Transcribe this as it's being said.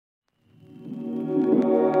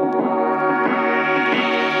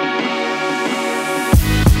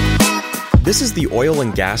This is the Oil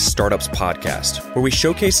and Gas Startups Podcast, where we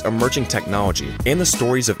showcase emerging technology and the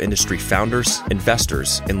stories of industry founders,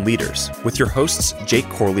 investors, and leaders with your hosts, Jake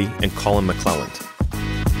Corley and Colin McClelland.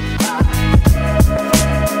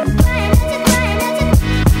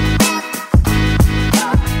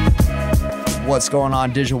 What's going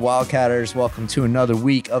on, Digital Wildcatters? Welcome to another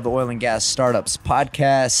week of the Oil and Gas Startups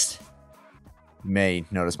Podcast. You may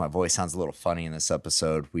notice my voice sounds a little funny in this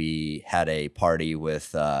episode. We had a party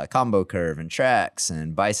with Combo Curve and Trax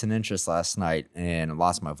and Bison Interest last night, and I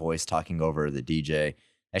lost my voice talking over the DJ. I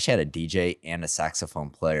actually had a DJ and a saxophone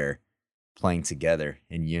player playing together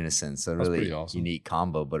in unison. So really awesome. Unique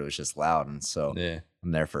combo, but it was just loud. And so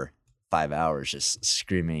I'm there for 5 hours just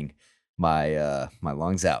screaming my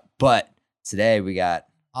lungs out. But today we got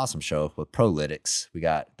an awesome show with Prolytics. We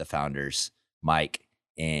got the founders, Mike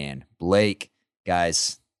and Blake.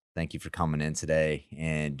 Guys, thank you for coming in today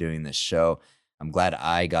and doing this show. I'm glad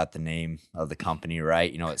I got the name of the company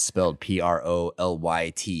right. You know, it's spelled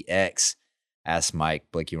Prolytx. Asked Mike,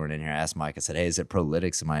 Blake, you weren't in here. I asked Mike, I said, hey, is it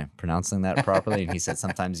Prolytics? Am I pronouncing that properly? And he said,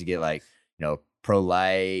 sometimes you get like, you know,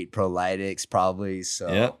 Prolytics probably.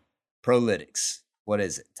 So yep. Prolytics, what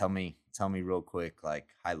is it? Tell me real quick, like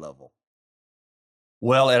high level.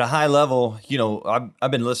 Well, at a high level, you know, I've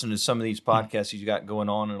been listening to some of these podcasts you got going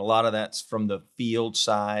on, and a lot of that's from the field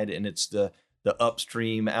side, and it's the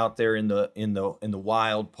upstream out there in the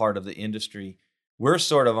wild part of the industry. We're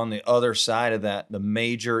sort of on the other side of that, the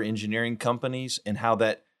major engineering companies, and how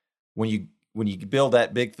that when you build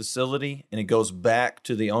that big facility and it goes back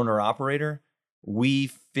to the owner operator, we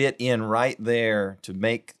fit in right there to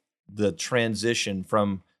make the transition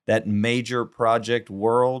from that major project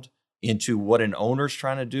world into what an owner's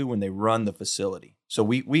trying to do when they run the facility. So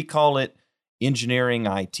we call it engineering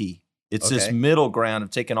IT. It's this middle ground of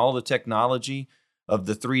taking all the technology of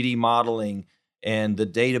the 3D modeling and the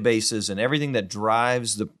databases and everything that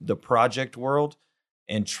drives the project world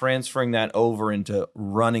and transferring that over into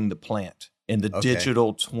running the plant and the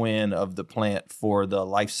digital twin of the plant for the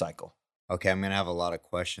life cycle. Okay, I'm going to have a lot of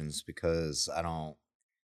questions because I don't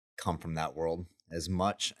come from that world as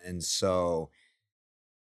much. And so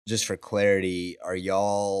just for clarity, are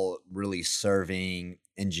y'all really serving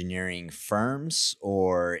engineering firms,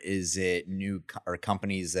 or is it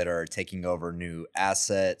companies that are taking over new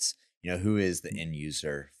assets? You know, who is the end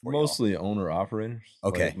user for Mostly owner operators.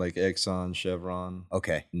 Okay. Like Exxon, Chevron.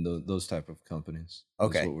 Okay. And those type of companies.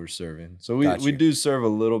 Okay. That's what we're serving. So we do serve a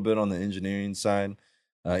little bit on the engineering side,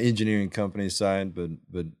 engineering company side, but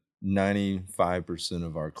 95%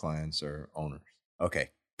 of our clients are owners. Okay.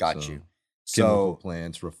 Got you. Chemical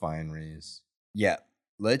plants, refineries. Yeah.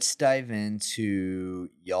 Let's dive into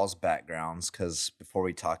y'all's backgrounds, because before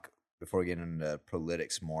we get into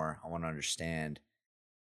Prolytics more, I want to understand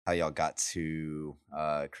how y'all got to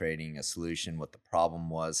creating a solution, what the problem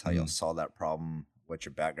was, how y'all saw that problem, what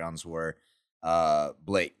your backgrounds were.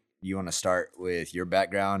 Blake, you want to start with your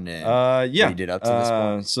background and what you did up to this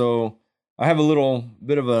point? So I have a little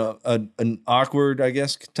bit of an awkward, I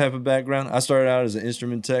guess, type of background. I started out as an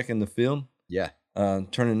instrument tech in the field. Yeah.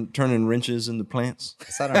 Turning wrenches in the plants.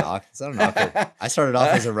 It's not an awkward. I started off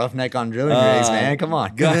as a roughneck on drilling rigs, man. Come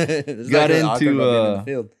on. Got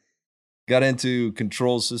into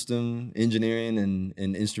control system engineering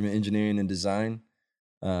and instrument engineering and design.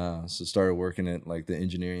 So started working at like the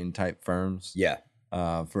engineering type firms. Yeah.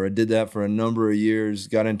 I did that for a number of years.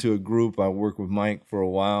 Got into a group. I worked with Mike for a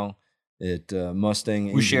while at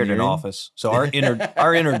Mustang. We shared an office. So our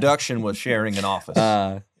introduction was sharing an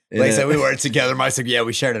office. Blake said we worked together. Mike said, yeah,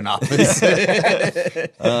 we shared an office.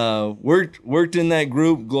 Worked in that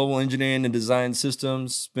group, Global Engineering and Design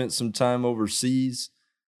Systems. Spent some time overseas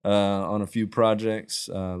on a few projects,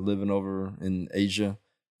 living over in Asia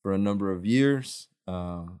for a number of years.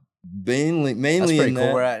 Mainly That's pretty in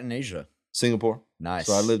cool. We're at in Asia. Singapore. Nice.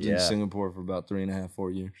 So I lived in Singapore for about 3.5,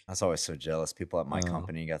 4 years. I was always so jealous. People at my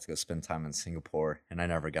company got to go spend time in Singapore, and I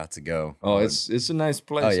never got to go. Oh, it's a nice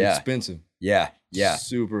place. Oh, yeah. It's expensive. Yeah.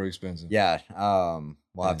 Super expensive. Yeah.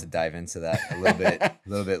 We'll have to dive into that a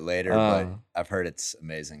little bit later, but I've heard it's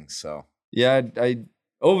amazing. So yeah, I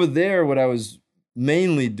over there, what I was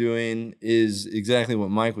mainly doing is exactly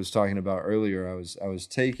what Mike was talking about earlier. I was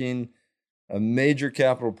taking a major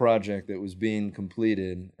capital project that was being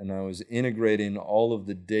completed, and I was integrating all of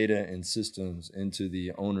the data and systems into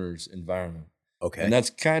the owner's environment. Okay. And that's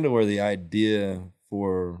kind of where the idea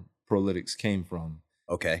for Prolytics came from.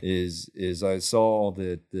 Okay. Is I saw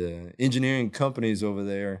that the engineering companies over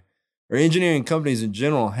there, or engineering companies in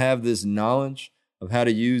general, have this knowledge of how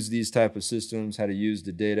to use these type of systems, how to use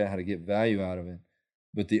the data, how to get value out of it.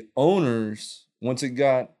 But the owners, once it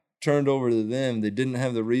got turned over to them, they didn't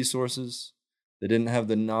have the resources They didn't have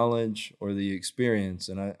the knowledge or the experience.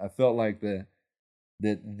 And I felt like that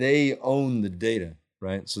they own the data,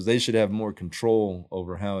 right? So they should have more control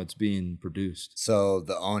over how it's being produced. So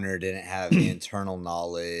the owner didn't have the internal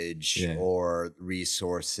knowledge Yeah. or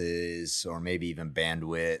resources or maybe even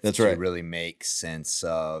bandwidth That's to right. really make sense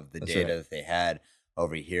of the That's data right. that they had.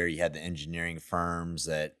 Over here, you had the engineering firms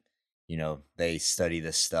that, they study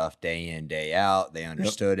this stuff day in, day out. They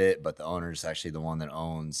understood it, but the owner is actually the one that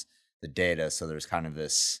owns the data. So there's kind of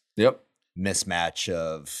this Yep. mismatch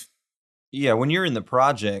of, Yeah, when you're in the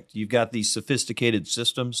project, you've got these sophisticated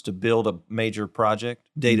systems to build a major project,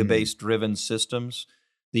 database-driven systems.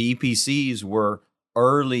 The EPCs were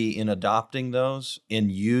early in adopting those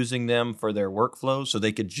and using them for their workflows so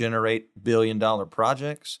they could generate billion-dollar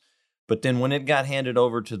projects. But then when it got handed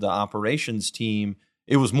over to the operations team,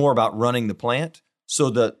 it was more about running the plant. So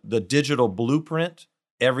the digital blueprint,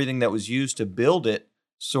 everything that was used to build it,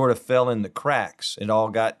 sort of fell in the cracks. It all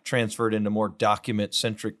got transferred into more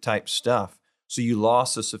document-centric type stuff. So you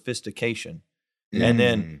lost the sophistication. And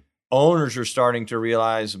then owners are starting to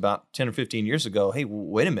realize about 10 or 15 years ago, hey,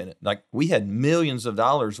 wait a minute. Like, we had millions of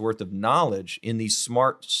dollars worth of knowledge in these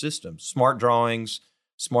smart systems, smart drawings,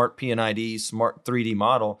 smart P&ID, smart 3D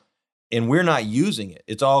model, and we're not using it.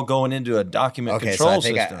 It's all going into a document control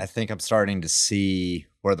system. I think I'm starting to see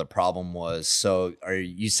where the problem was. So are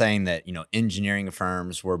you saying that, engineering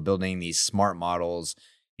firms were building these smart models,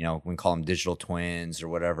 we can call them digital twins or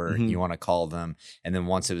whatever you want to call them. And then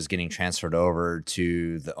once it was getting transferred over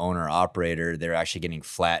to the owner operator, they're actually getting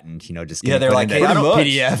flattened, just getting they're put like, into hey, I don't-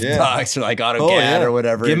 PDF docs or like AutoCAD or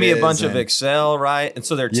whatever. Give it me a is, bunch of and- Excel, right? And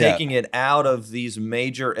so they're Yeah. taking it out of these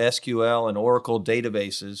major SQL and Oracle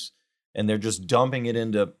databases, and they're just dumping it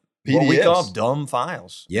into what we call PDFs. dumb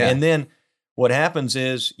files. Yeah. And then what happens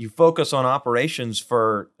is you focus on operations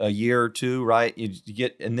for a year or two, right? You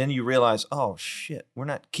get, and then you realize, oh shit, we're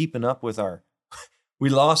not keeping up with we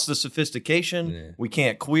lost the sophistication. Yeah. We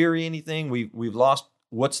can't query anything. We've lost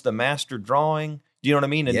what's the master drawing. Do you know what I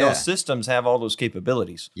mean? And Yeah. those systems have all those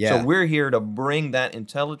capabilities. Yeah. So we're here to bring that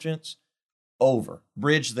intelligence over,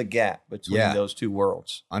 bridge the gap between Yeah. those two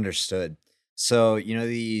worlds. Understood. So,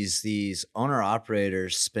 these owner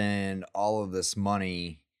operators spend all of this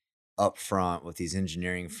money up front with these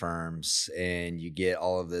engineering firms, and you get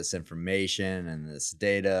all of this information and this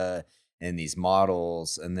data and these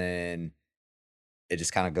models, and then it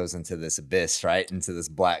just kind of goes into this abyss, right? Into this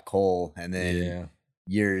black hole. And then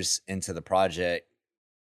years into the project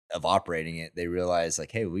of operating it, they realize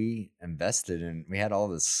like, hey, we invested and we had all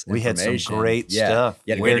this We had information. some great stuff.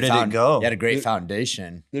 You had a Where great did it go? You had a great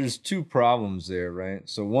foundation. There's two problems there, right?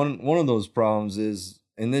 So one of those problems is,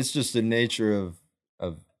 and it's just the nature of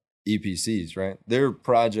EPCs, right? They're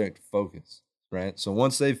project focused, right? So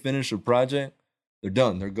once they finish a project, they're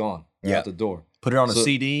done. They're gone. They're out the door. Put it on a So-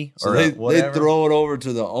 CD So or they whatever. throw it over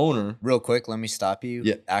to the owner, Real quick, let me stop you.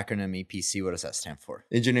 Yeah. Acronym EPC, what does that stand for?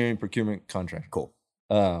 engineering procurement contract. Cool.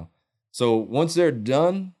 So once they're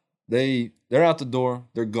done, they're out the door.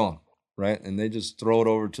 They're gone, right? And they just throw it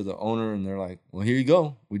over to the owner, and they're like, "Well, here you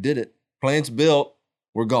go. We did it. Plant's built.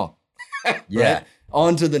 We're gone." Yeah. Right?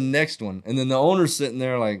 On to the next one. And then the owner's sitting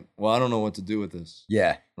there like, "Well, I don't know what to do with this."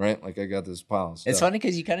 Yeah. Right? Like, I got this pile of stuff. It's funny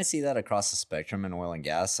because you kind of see that across the spectrum in oil and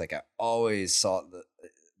gas. Like I always saw the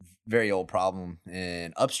very old problem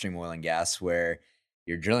in upstream oil and gas where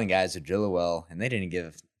your drilling guys would drill a well and they didn't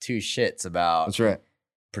give two shits about That's right.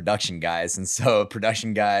 production guys. And so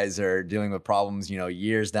production guys are dealing with problems,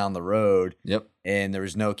 years down the road. Yep. And there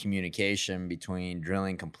was no communication between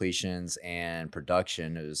drilling, completions, and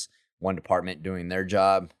production. It was one department doing their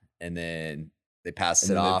job, and then they pass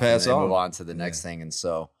And it then they off pass and they move on. on to the next thing. And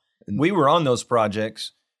so, We were on those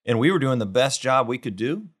projects and we were doing the best job we could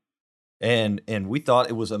do. And we thought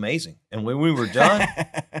it was amazing. And when we were done,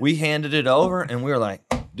 we handed it over and we were like,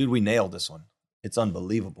 dude, we nailed this one. It's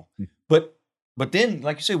unbelievable. But then,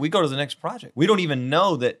 like you say, we go to the next project. We don't even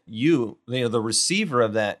know that the receiver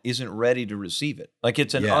of that isn't ready to receive it. Like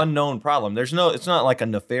it's an Yeah. unknown problem. It's not like a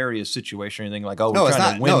nefarious situation or anything like, oh, we're it's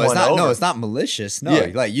trying not. to win No, it's one not. over. No, it's not malicious. No,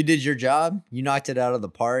 Yeah. like you did your job, you knocked it out of the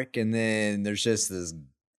park, and then there's just this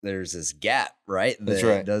gap, right? That's that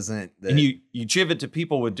right. Doesn't And you give it to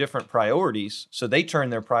people with different priorities, so they turn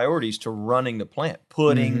their priorities to running the plant,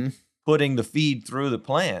 putting the feed through the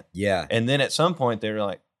plant, Yeah, and then at some point they're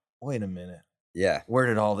like, "Wait a minute, yeah, where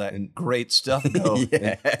did all that And- great stuff go?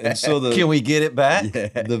 yeah. And so Can we get it back?"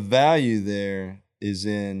 Yeah. the value there is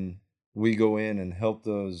in, we go in and help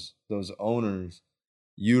those owners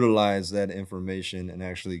utilize that information and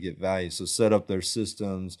actually get value. So set up their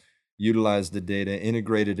systems, utilize the data,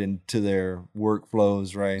 integrate it into their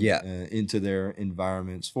workflows, right? Yeah. Into their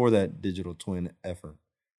environments for that digital twin effort.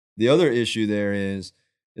 The other issue there is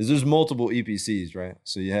there's multiple EPCs, right?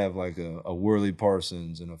 So you have like a Worley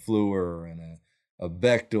Parsons and a Fluor and a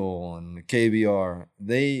Bechtel and a KBR.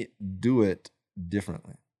 They do it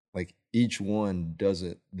differently. Like each one does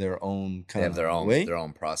it their own kind of way. Their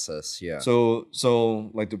own process. Yeah.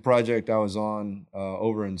 So like the project I was on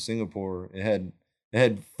over in Singapore, it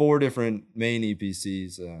had 4 different main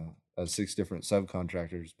EPCs, 6 different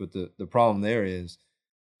subcontractors. But the problem there is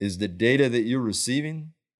the data that you're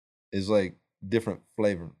receiving is like different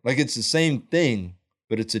flavor. Like it's the same thing,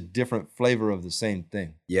 but it's a different flavor of the same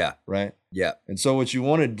thing. Yeah. Right. Yeah. And so what you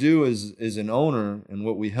want to do as an owner, and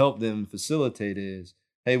what we help them facilitate is,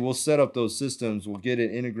 hey, we'll set up those systems, we'll get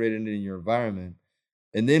it integrated into your environment.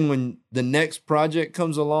 And then when the next project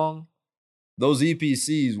comes along, those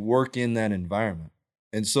EPCs work in that environment.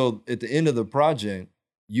 And so at the end of the project,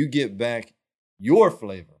 you get back your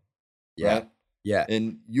flavor. Yeah. Right? Yeah.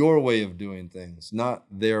 And your way of doing things, not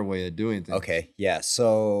their way of doing things. Okay. Yeah.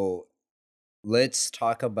 So let's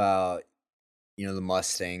talk about, the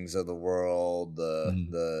Mustangs of the world,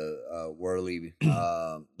 the Worley,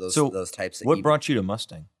 those types of. What brought you to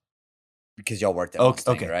Mustang? Because y'all worked at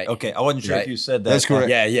Mustang, okay, right? Okay, I wasn't sure if you said that. That's correct.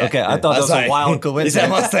 Yeah, yeah. Okay, I thought that was a wild coincidence. Is that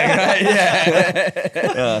Mustang, right?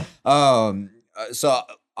 Yeah. Yeah. So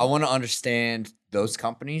I want to understand those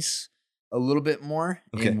companies a little bit more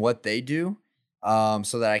and what they do,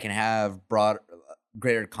 so that I can have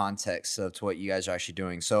greater context to what you guys are actually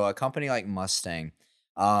doing. So a company like Mustang,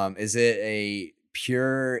 is it a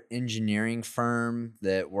pure engineering firm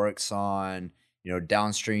that works on,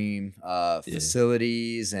 downstream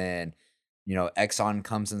facilities, and Exxon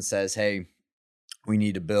comes and says, hey, we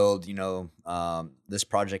need to build, this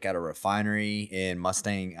project at a refinery in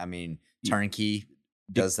Mustang. I mean, turnkey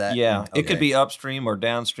does that. Yeah. Okay. It could be upstream or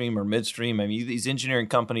downstream or midstream. I mean, these engineering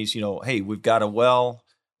companies, hey, we've got a well,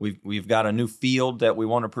 we've got a new field that we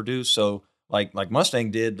want to produce. So like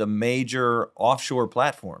Mustang did the major offshore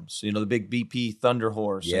platforms, the big BP Thunder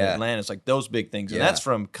Horse and Atlantis, like those big things. And that's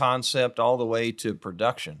from concept all the way to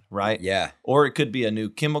production, right? Yeah. Or it could be a new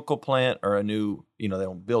chemical plant or a new, they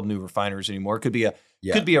don't build new refineries anymore. It could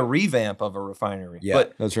be a revamp of a refinery. Yeah,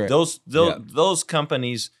 but that's right. Those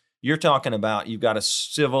companies you're talking about, you've got a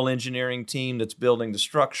civil engineering team that's building the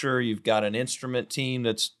structure. You've got an instrument team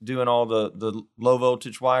that's doing all the low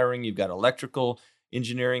voltage wiring. You've got electrical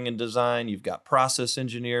engineering and design. You've got process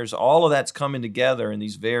engineers. All of that's coming together in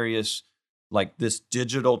these various, like this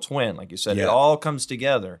digital twin, like you said, it all comes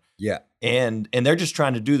together. Yeah. And they're just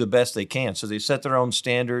trying to do the best they can. So they set their own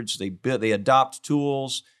standards. They adopt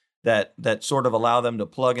tools that sort of allow them to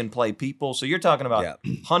plug and play people. So you're talking about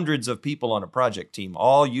hundreds of people on a project team,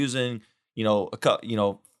 all using,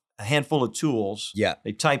 a handful of tools. Yeah.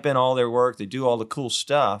 They type in all their work. They do all the cool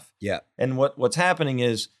stuff. Yeah. And what's happening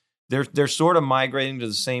is they're sort of migrating to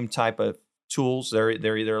the same type of tools. They're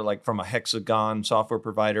either like from a Hexagon software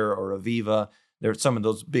provider or Aviva. There's some of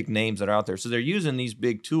those big names that are out there. So they're using these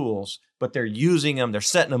big tools, but they're using them, they're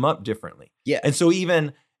setting them up differently. Yeah. And so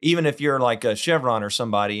even if you're like a Chevron or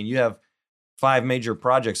somebody and you have 5 major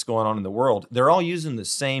projects going on in the world, they're all using the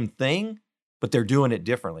same thing, but they're doing it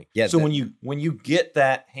differently. Yeah. So when you get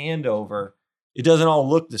that handover, it doesn't all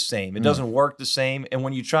look the same. It doesn't work the same. And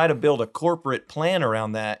when you try to build a corporate plan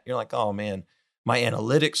around that, you're like, oh man, my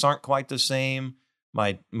analytics aren't quite the same.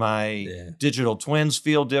 My digital twins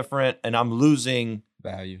feel different, and I'm losing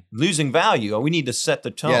value. We need to set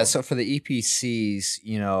the tone. Yeah. So for the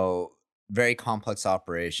EPCs, very complex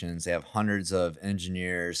operations. They have hundreds of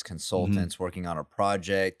engineers, consultants working on a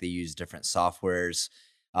project. They use different softwares,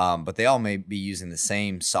 but they all may be using the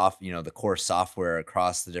same the core software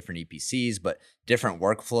across the different EPCs, but different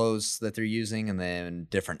workflows that they're using, and then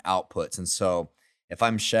different outputs. And so if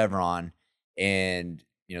I'm Chevron and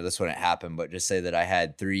this wouldn't happen, but just say that I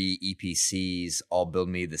had 3 EPCs all build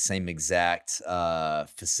me the same exact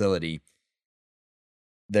facility.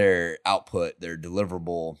 Their output, their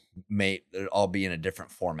deliverable may all be in a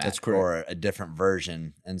different format. That's correct. Or a different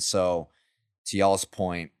version. And so to y'all's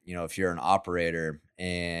point, if you're an operator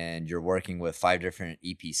and you're working with 5 different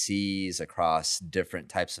EPCs across different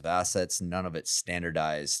types of assets, none of it's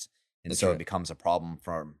standardized. And so it becomes a problem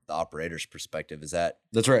from the operator's perspective. Is that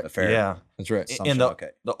That's right. a fair That's right. And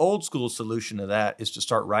the old school solution to that is to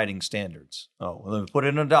start writing standards. Oh, well, let me put it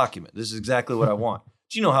in a document. This is exactly what I want.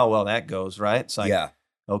 Do you know how well that goes, right? It's like,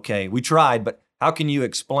 okay, we tried, but how can you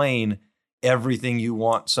explain everything you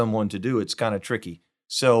want someone to do? It's kind of tricky.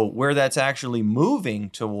 So where that's actually moving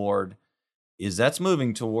toward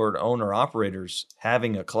owner operators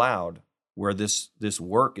having a cloud where this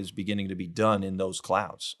work is beginning to be done in those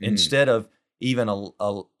clouds, instead of even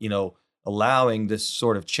allowing this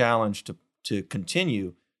sort of challenge to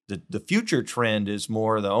continue. The future trend is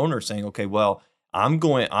more the owner saying, okay, well,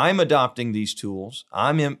 I'm adopting these tools.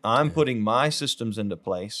 I'm putting my systems into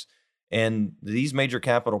place, and these major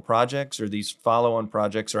capital projects or these follow-on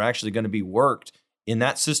projects are actually going to be worked in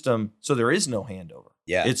that system. So there is no handover.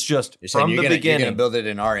 Yeah. It's just You're saying from the beginning. You're going to build it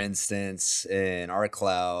in our instance, in our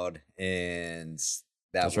cloud, and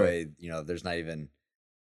that That's way, there's not even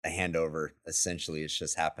a handover. Essentially, it's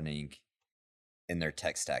just happening in their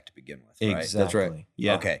tech stack to begin with, right? Exactly. That's right.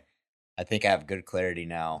 Yeah. Okay. I think I have good clarity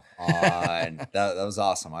now on that. That was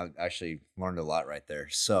awesome. I actually learned a lot right there.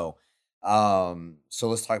 So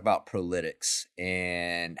let's talk about Prolytics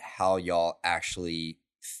and how y'all actually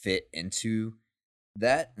fit into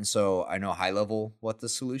that. And so I know high level what the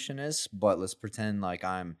solution is, but let's pretend like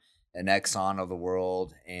I'm an Exxon of the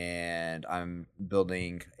world and I'm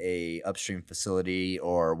building a upstream facility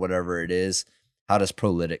or whatever it is. How does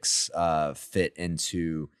Prolytics fit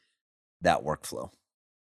into that workflow?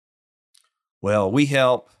 Well, we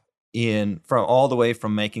help from all the way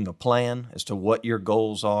from making a plan as to what your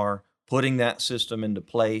goals are, putting that system into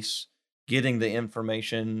place, getting the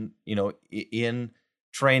information, in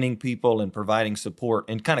training people and providing support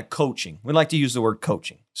and kind of coaching. We like to use the word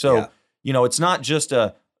coaching. So, it's not just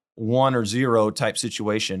a 1 or 0 type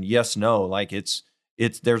situation. Yes, no, like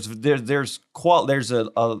there's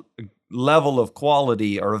a level of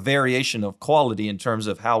quality or a variation of quality in terms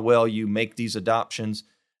of how well you make these adoptions,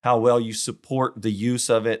 how well you support the use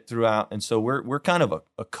of it throughout. And so we're kind of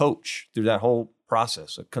a coach through that whole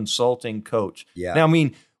process, a consulting coach. Yeah. Now, I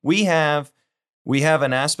mean, we have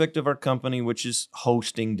an aspect of our company which is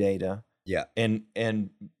hosting data. Yeah. And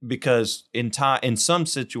because in some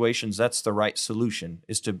situations that's the right solution,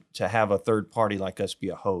 is to have a third party like us be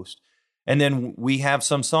a host. And then we have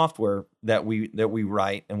some software that we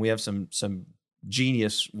write, and we have some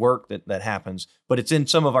genius work that happens, but it's in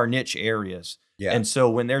some of our niche areas. Yeah. And so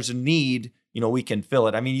when there's a need, we can fill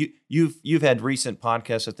it. I mean, you've had recent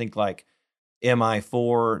podcasts, I think like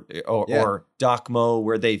MI4 or DocMo,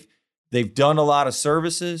 where they've done a lot of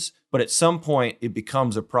services, but at some point it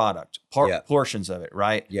becomes a product, portions of it,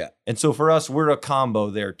 right? Yeah. And so for us, we're a combo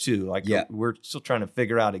there too. Like we're still trying to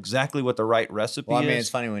figure out exactly what the right recipe is. Well, I mean, it's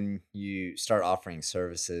funny when you start offering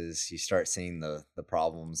services, you start seeing the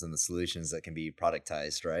problems and the solutions that can be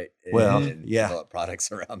productized, right? Well, and yeah. develop products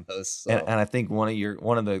around those. So. And I think one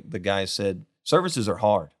of the guys said services are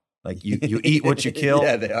hard. Like you eat what you kill.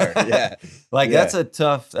 Yeah, they are. Yeah. That's a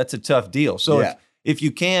tough deal. So if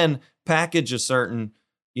you can package a certain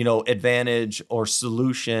advantage or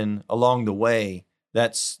solution along the way,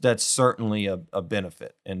 that's certainly a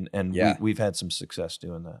benefit. And we've had some success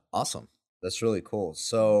doing that. Awesome. That's really cool.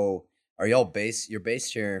 So are y'all you're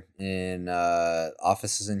based here in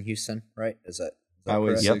offices in Houston, right? Is that Highway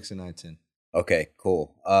correct? 6 and I-10. Okay,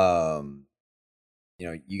 cool.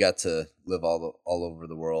 You got to live all over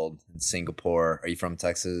the world. In Singapore. Are you from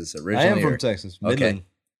Texas originally? I am from Texas, Midland. Okay.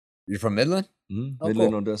 You're from Midland? Mm-hmm. Oh,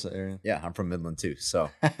 Midland, cool. Odessa area. Yeah, I'm from Midland too. So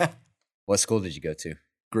what school did you go to?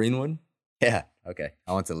 Greenwood. Yeah. Okay.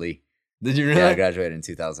 I went to Lee. Did you really? Yeah, I graduated in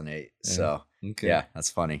 2008. Yeah. So Okay. yeah, that's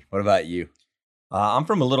funny. What about you? I'm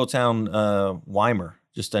from a little town, Weimar,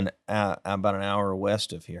 just about an hour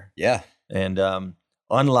west of here. Yeah. And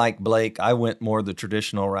unlike Blake, I went more the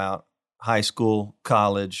traditional route: high school,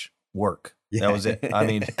 college, work. Yeah. That was it. I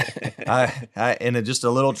mean, I in just a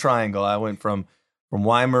little triangle. I went from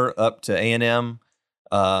Weimar up to A&M.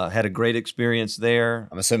 Had a great experience there.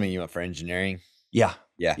 I'm assuming you went for engineering. Yeah.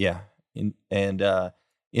 Yeah. And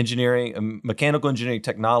engineering, mechanical engineering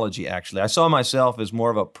technology. Actually, I saw myself as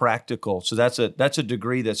more of a practical. So that's a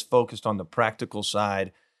degree that's focused on the practical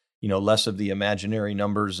side. Less of the imaginary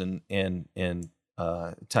numbers and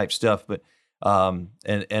type stuff. But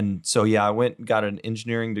so yeah, I went and got an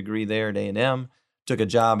engineering degree there at A&M. Took a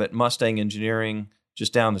job at Mustang Engineering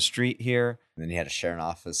just down the street here. And then you had to share an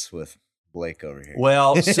office with Blake over here.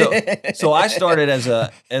 Well, so I started as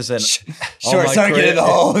an Sure, start getting the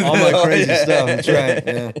whole all my crazy stuff. That's right.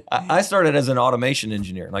 Yeah. I started as an automation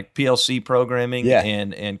engineer, like PLC programming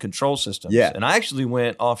and control systems. Yeah. And I actually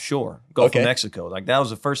went offshore, Gulf Okay. of Mexico. Like that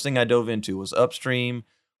was the first thing I dove into, was upstream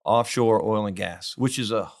offshore oil and gas, which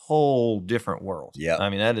is a whole different world. Yeah. I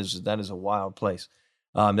mean, that is a wild place.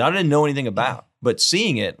 That I didn't know anything about, but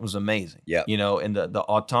seeing it was amazing. Yeah. And the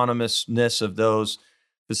autonomousness of those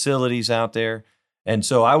facilities out there. And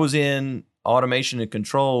so I was in automation and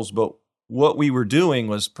controls, but what we were doing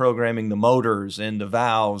was programming the motors and the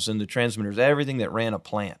valves and the transmitters, everything that ran a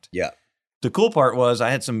plant. Yeah. The cool part was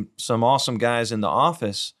I had some awesome guys in the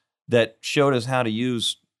office that showed us how to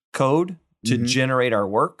use code to generate our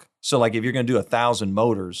work. So like if you're going to do 1,000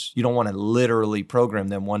 motors, you don't want to literally program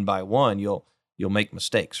them one by one. You'll make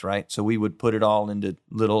mistakes, right? So we would put it all into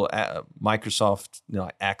little Microsoft,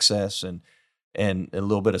 Access and a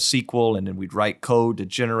little bit of SQL, and then we'd write code to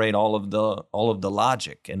generate all of the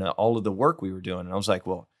logic and all of the work we were doing. And I was like,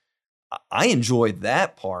 well, I enjoy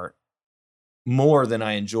that part more than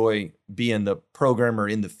I enjoy being the programmer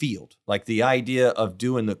in the field. Like the idea of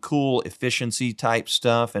doing the cool efficiency type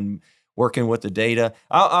stuff and working with the data.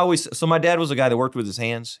 So my dad was a guy that worked with his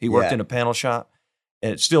hands. He worked in a panel shop,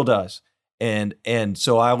 and it still does. And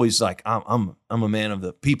so I always like, I'm a man of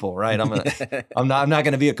the people, right? I'm not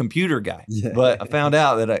going to be a computer guy. Yeah. But I found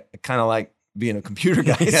out that I kind of like being a computer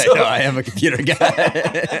guy. So. No, I am a computer guy.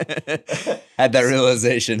 Had that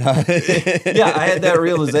realization, huh? Yeah, I had that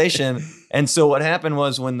realization. And so what happened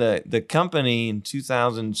was when the company in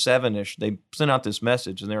 2007-ish, they sent out this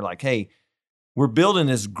message and they're like, hey, we're building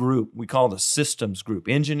this group we call the systems group,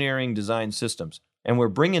 engineering design systems. And we're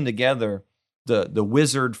bringing together the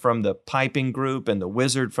wizard from the piping group and the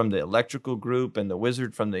wizard from the electrical group and the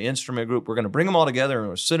wizard from the instrument group. We're going to bring them all together and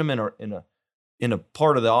we'll sit them in a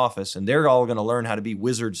part of the office, and they're all going to learn how to be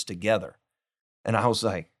wizards together. And I was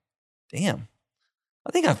like, damn,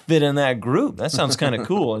 I think I fit in that group. That sounds kind of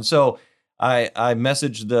cool. And so I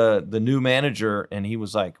messaged the new manager, and he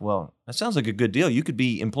was like, well, that sounds like a good deal. You could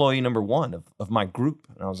be employee number one of my group.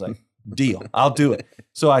 And I was like, deal, I'll do it.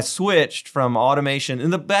 So I switched from automation.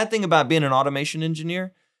 And the bad thing about being an automation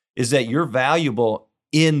engineer is that you're valuable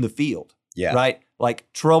in the field, right?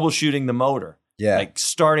 Like troubleshooting the motor. Yeah, like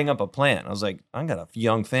starting up a plant. I was like, I got a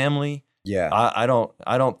young family. Yeah, I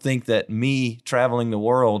don't think that me traveling the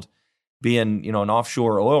world, being an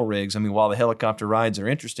offshore oil rigs. I mean, while the helicopter rides are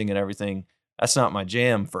interesting and everything, that's not my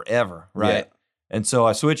jam forever, right? Yeah. And so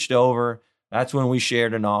I switched over. That's when we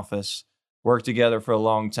shared an office, worked together for a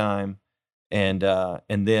long time, and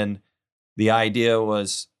then the idea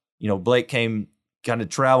was, Blake kind of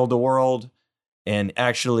traveled the world and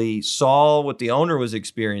actually saw what the owner was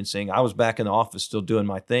experiencing. I was back in the office still doing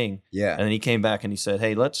my thing. Yeah. And then he came back and he said,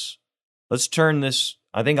 hey, let's turn this.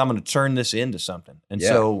 I think I'm going to turn this into something. And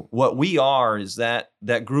so what we are is that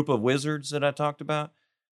group of wizards that I talked about.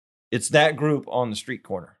 It's that group on the street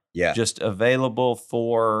corner. Yeah. Just available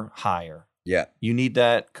for hire. Yeah. You need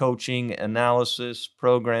that coaching, analysis,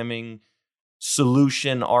 programming,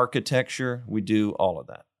 solution architecture. We do all of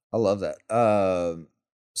that. I love that.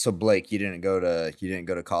 So Blake, you didn't go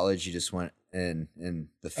to college. You just went in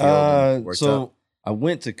the field and worked up? I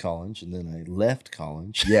went to college and then I left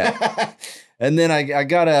college. Yeah. And then I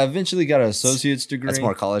eventually got an associate's degree. That's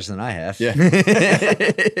more college than I have. Yeah.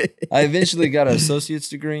 I eventually got an associate's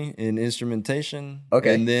degree in instrumentation.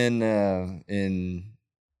 Okay. And then in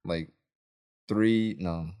like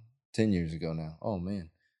 10 years ago now. Oh man.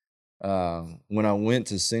 When I went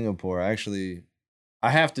to Singapore, I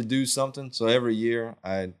have to do something. So every year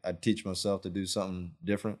I teach myself to do something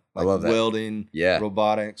different. Like welding,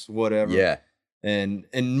 robotics, whatever. Yeah. And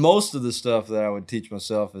most of the stuff that I would teach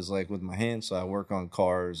myself is like with my hands. So I work on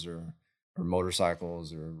cars or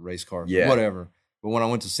motorcycles or race cars, whatever. But when I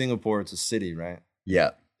went to Singapore, it's a city, right?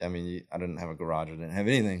 Yeah. I mean, I didn't have a garage. I didn't have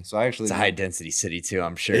anything. So it's a high density city too,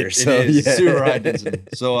 I'm sure. It is super high density.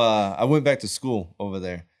 So I went back to school over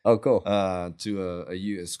there. Oh, cool. To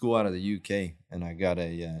a school out of the UK, and I got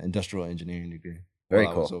a industrial engineering degree. Very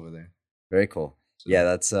cool. I was over there. Very cool. So, yeah,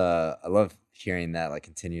 that's I love hearing that, like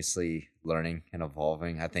continuously learning and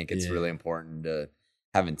evolving. I think it's really important to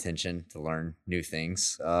have intention to learn new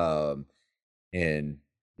things. And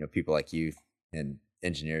people like you and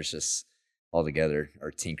engineers just all together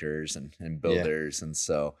are tinkers and builders, and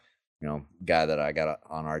so. Guy that I got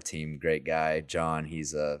on our team, great guy, John.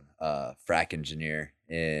 He's a frac engineer,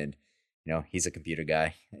 and he's a computer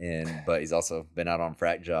guy, but he's also been out on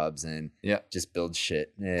frac jobs and just builds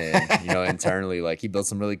shit. And internally, like he built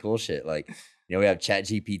some really cool shit. Like we have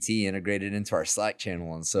ChatGPT integrated into our Slack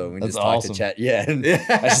channel, and so we just talk to Chat. Yeah, and that's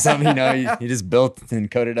just something he just built and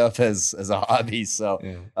coded up as a hobby. So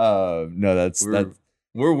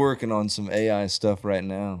we're working on some AI stuff right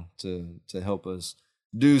now to help us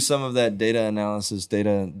do some of that data analysis,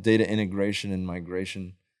 data integration and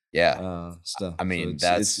migration. Stuff. I mean,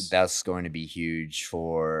 so that's going to be huge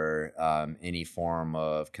for any form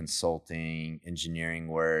of consulting, engineering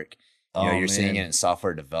work. You're seeing it in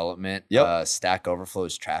software development. Yep. Stack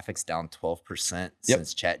Overflow's traffic's down 12%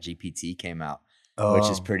 since ChatGPT came out, which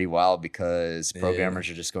is pretty wild because programmers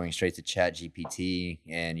are just going straight to ChatGPT,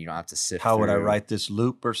 and you don't have to sift through. How would I write this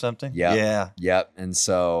loop or something? Yep. And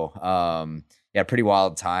so yeah, pretty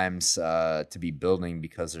wild times to be building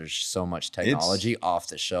because there's so much technology off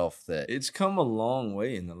the shelf that It's come a long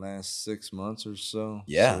way in the last 6 months or so.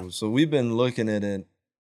 Yeah. So we've been looking at it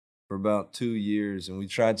for about 2 years, and we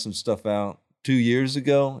tried some stuff out 2 years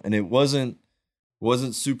ago, and it wasn't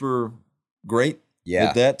super great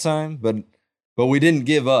at that time, but we didn't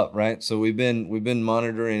give up, right? So we've been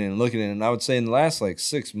monitoring and looking at it, and I would say in the last like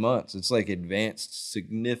 6 months, it's like advanced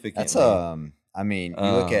significantly. That's I mean,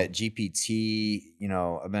 you look at GPT, you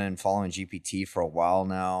know, I've been following GPT for a while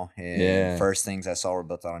now. And first things I saw were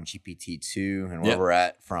built on GPT-2 and where we're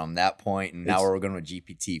at from that point. And now we're going with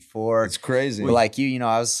GPT-4. It's crazy. But like you know,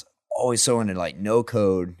 I was always so into like no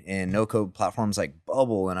code and no code platforms like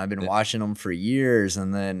Bubble. And I've been watching them for years.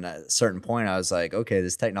 And then at a certain point, I was like, okay,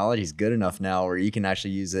 this technology is good enough now where you can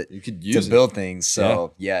actually use it to build things.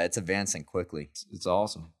 So yeah, it's advancing quickly. It's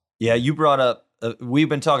awesome. Yeah, you brought up, we've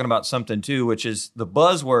been talking about something too, which is the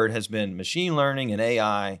buzzword has been machine learning and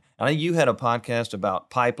AI. I think you had a podcast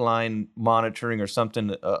about pipeline monitoring or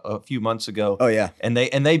something a few months ago. Oh yeah. And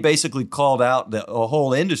they basically called out a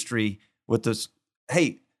whole industry with this,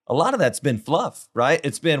 hey, a lot of that's been fluff, right?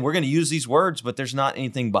 It's been, we're going to use these words, but there's not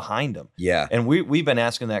anything behind them. Yeah. And we've been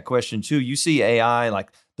asking that question too. You see AI,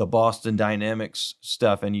 like the Boston Dynamics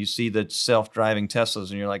stuff, and you see the self-driving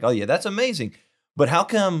Teslas, and you're like, oh yeah, that's amazing. But how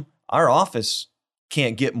come our office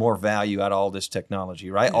can't get more value out of all this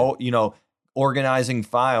technology, right? All, you know, organizing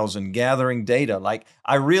files and gathering data. Like,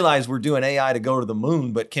 I realize we're doing AI to go to the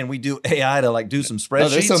moon, but can we do AI to like do some spreadsheets? No,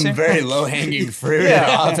 there's some very low hanging fruit.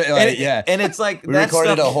 And it's like, we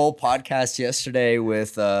recorded a whole podcast yesterday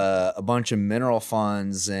with a bunch of mineral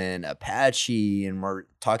funds and Apache, and we're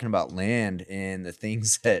talking about land and the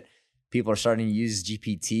things that people are starting to use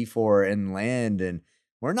GPT for in land. And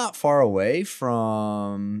we're not far away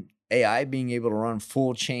from AI being able to run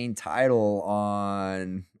full chain title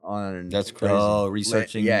on that's crazy. Oh,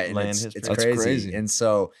 researching land history. It's crazy. And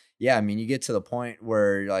so, yeah, I mean, you get to the point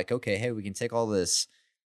where you're like, okay, hey, we can take all this,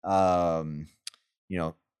 you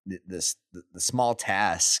know, the small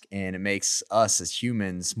task, and it makes us as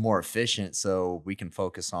humans more efficient, so we can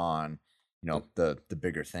focus on, you know, the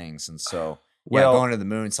bigger things. And so, well, going to the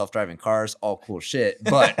moon, self-driving cars, all cool shit.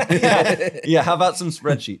 But yeah, how about some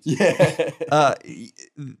spreadsheets?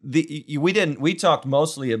 We talked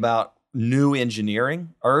mostly about new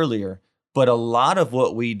engineering earlier, but a lot of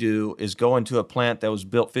what we do is go into a plant that was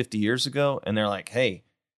built 50 years ago, and they're like, hey,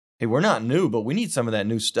 we're not new, but we need some of that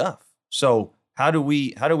new stuff. So how do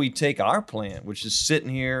we take our plant, which is sitting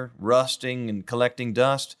here rusting and collecting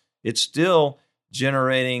dust, it's still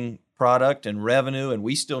generating product and revenue, and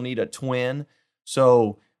we still need a twin.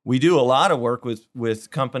 So we do a lot of work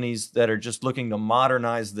with companies that are just looking to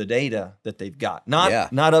modernize the data that they've got,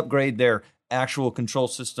 not upgrade their actual control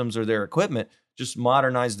systems or their equipment, just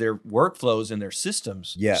modernize their workflows and their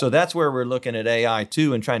systems. Yeah. So that's where we're looking at AI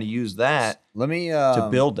too, and trying to use that to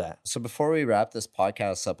build that. So before we wrap this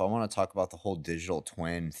podcast up, I want to talk about the whole digital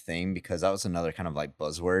twin thing, because that was another kind of like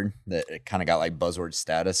buzzword that it kind of got like buzzword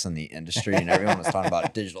status in the industry, and everyone was talking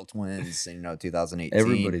about digital twins in, 2018.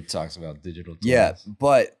 Everybody talks about digital twins. Yeah,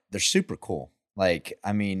 but they're super cool. Like,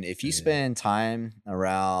 I mean, if you spend time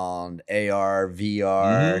around AR,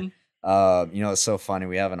 VR, it's so funny.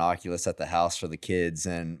 We have an Oculus at the house for the kids,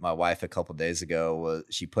 and my wife a couple days ago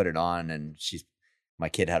she put it on, and my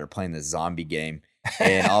kid had her playing this zombie game,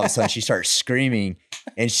 and all of a sudden she starts screaming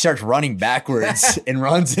and she starts running backwards and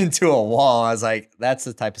runs into a wall. I was like, that's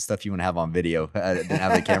the type of stuff you want to have on video. I didn't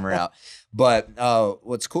have the camera out. But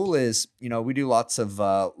what's cool is, we do lots of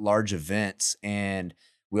large events, and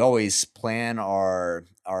we always plan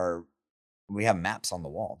we have maps on the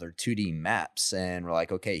wall. They're 2D maps, and we're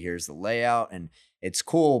like, okay, here's the layout, and it's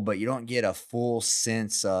cool, but you don't get a full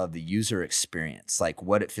sense of the user experience, like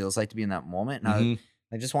what it feels like to be in that moment. And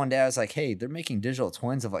I just one day I was like, hey, they're making digital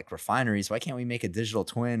twins of like refineries. Why can't we make a digital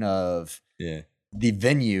twin of the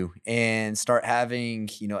venue and start having,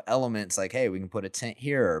 elements like, hey, we can put a tent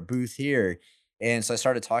here or a booth here. And so I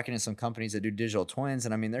started talking to some companies that do digital twins,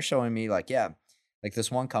 and I mean, they're showing me like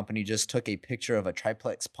this one company just took a picture of a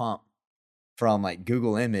triplex pump from like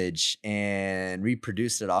Google Image and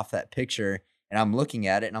reproduced it off that picture. And I'm looking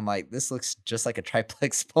at it and I'm like, this looks just like a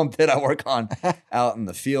triplex pump that I work on out in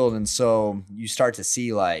the field. And so you start to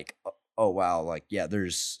see like, oh, wow, like, yeah,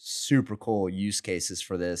 there's super cool use cases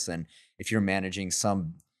for this. And if you're managing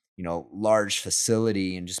some, large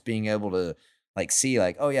facility and just being able to like see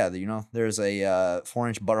like, oh yeah, there's a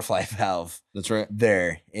 4-inch butterfly valve. That's right.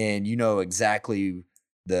 There. And exactly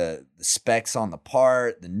the specs on the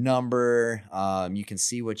part, the number, you can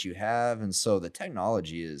see what you have. And so the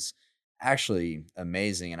technology is actually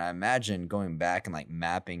amazing. And I imagine going back and like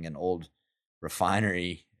mapping an old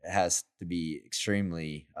refinery has to be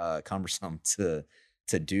extremely cumbersome to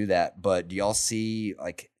do that. But do y'all see,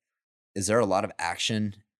 like, is there a lot of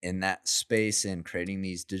action in that space in creating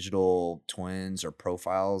these digital twins or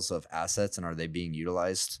profiles of assets, and are they being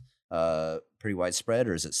utilized pretty widespread,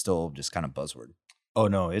 or is it still just kind of buzzword? Oh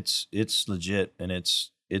no, it's legit, and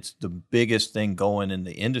it's the biggest thing going in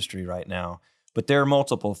the industry right now. But there are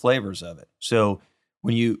multiple flavors of it. So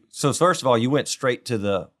first of all, you went straight to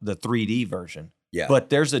the 3D version. Yeah. But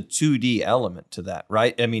there's a 2D element to that,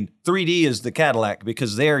 right? I mean, 3D is the Cadillac,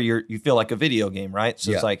 because there you feel like a video game, right?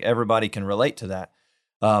 So it's like everybody can relate to that.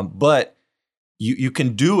 But you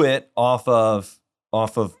can do it off of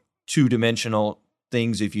 2-dimensional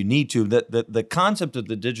things if you need to. The concept of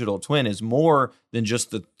the digital twin is more than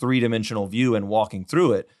just the 3-dimensional view and walking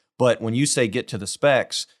through it. But when you say get to the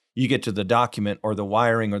specs, you get to the document or the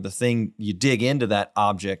wiring or the thing, you dig into that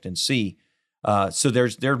object and see. So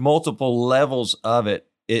there's multiple levels of it.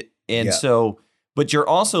 But you're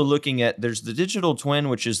also looking at, there's the digital twin,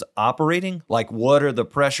 which is operating, like what are the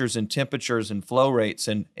pressures and temperatures and flow rates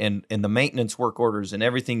and the maintenance work orders and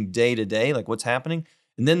everything day to day, like what's happening.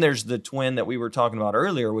 And then there's the twin that we were talking about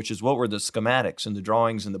earlier, which is what were the schematics and the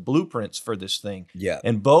drawings and the blueprints for this thing. Yeah.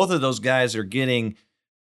 And both of those guys are getting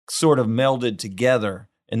sort of melded together.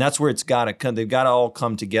 And that's where it's got to come. They've got to all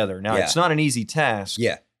come together. Now, it's not an easy task.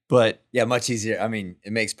 Yeah. But yeah, much easier. I mean,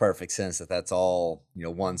 it makes perfect sense that that's all,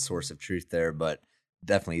 one source of truth there, but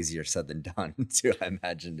definitely easier said than done to, I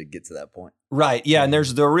imagine, to get to that point. Right. Yeah. And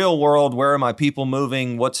there's the real world. Where are my people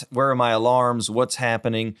moving? Where are my alarms? What's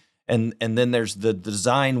happening? And then there's the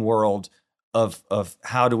design world of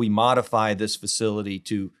how do we modify this facility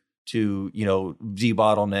to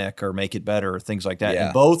debottleneck or make it better or things like that. Yeah.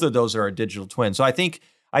 And both of those are a digital twin. So I think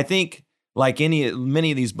like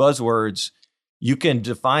many of these buzzwords, you can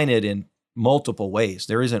define it in multiple ways.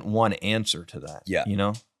 There isn't one answer to that. Yeah.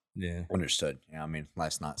 Yeah. Understood. Yeah. I mean,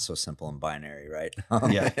 life's not so simple and binary, right?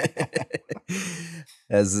 Yeah.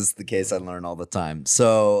 As is the case, I learn all the time.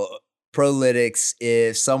 So Prolytics,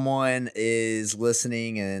 if someone is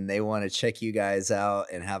listening and they want to check you guys out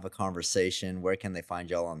and have a conversation, where can they find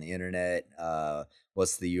y'all on the internet?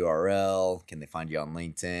 What's the URL? Can they find you on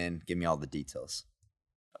LinkedIn? Give me all the details.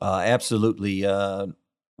 Absolutely.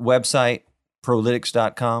 Website,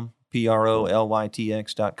 prolytics.com,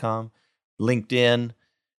 PROLYTX.com. LinkedIn.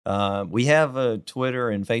 We have a Twitter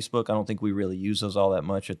and Facebook. I don't think we really use those all that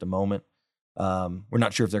much at the moment. We're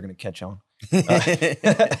not sure if they're going to catch on. So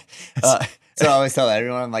I always tell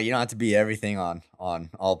everyone, I'm like, you don't have to be everything on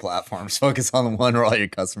all platforms. Focus on the one where all your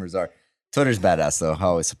customers are. Twitter's badass though. I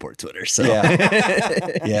always support Twitter. So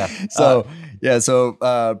yeah. So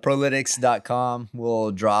prolytics.com.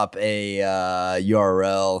 We'll drop a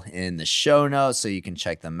URL in the show notes so you can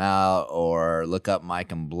check them out, or look up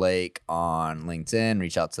Mike and Blake on LinkedIn.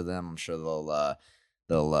 Reach out to them. I'm sure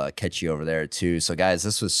they'll catch you over there too. So guys,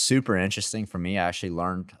 this was super interesting for me. I actually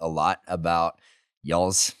learned a lot about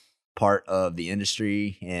y'all's part of the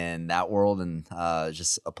industry and that world, and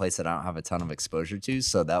just a place that I don't have a ton of exposure to.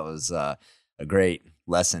 So that was a great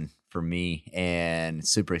lesson for me, and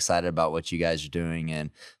super excited about what you guys are doing and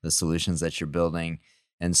the solutions that you're building.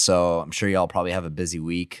 And so I'm sure y'all probably have a busy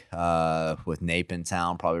week with Nape in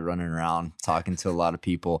town, probably running around talking to a lot of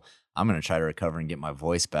people. I'm going to try to recover and get my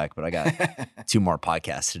voice back, but I got 2 more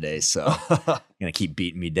podcasts today, so going to keep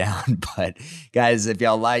beating me down. But guys, if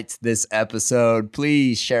y'all liked this episode,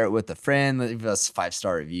 please share it with a friend. Leave us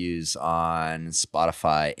 5-star reviews on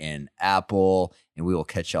Spotify and Apple, and we will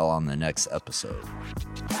catch y'all on the next episode.